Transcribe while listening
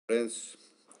Friends,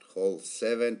 hole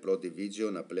 7, plot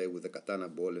division. I play with a katana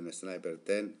ball and a sniper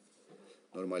 10.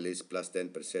 Normally it's plus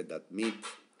 10% at mid.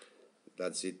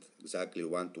 That's it, exactly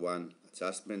 1-to-1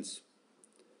 adjustments.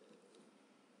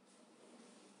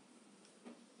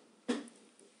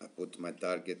 I put my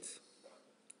target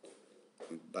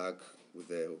in back with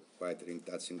the white ring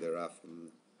touching the rough on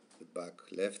the back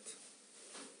left,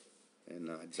 and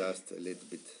I adjust a little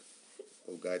bit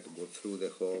for guy to go through the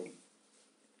hole.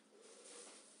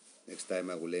 Next time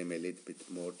I will aim a little bit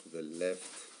more to the left.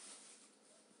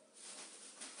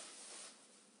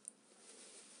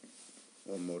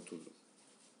 Or more to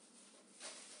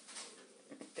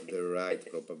the right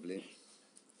probably.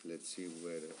 Let's see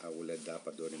where I will end up,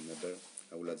 I don't remember.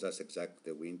 I will adjust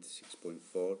exactly the wind,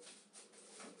 6.4.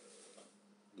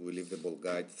 We leave the ball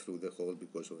guide through the hole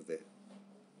because of the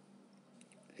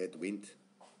headwind.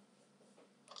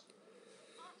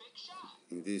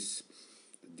 In this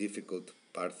difficult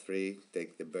part 3,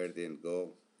 take the birdie and go.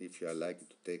 If you are lucky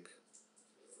to take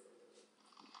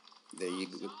the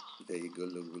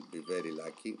eagle will be very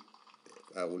lucky.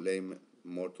 I will aim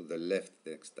more to the left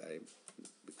next time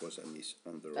because I miss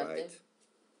on the right.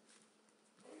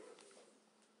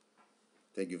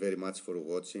 Thank you very much for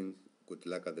watching. Good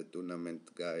luck at the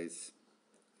tournament, guys.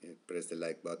 Press the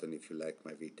like button if you like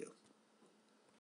my video.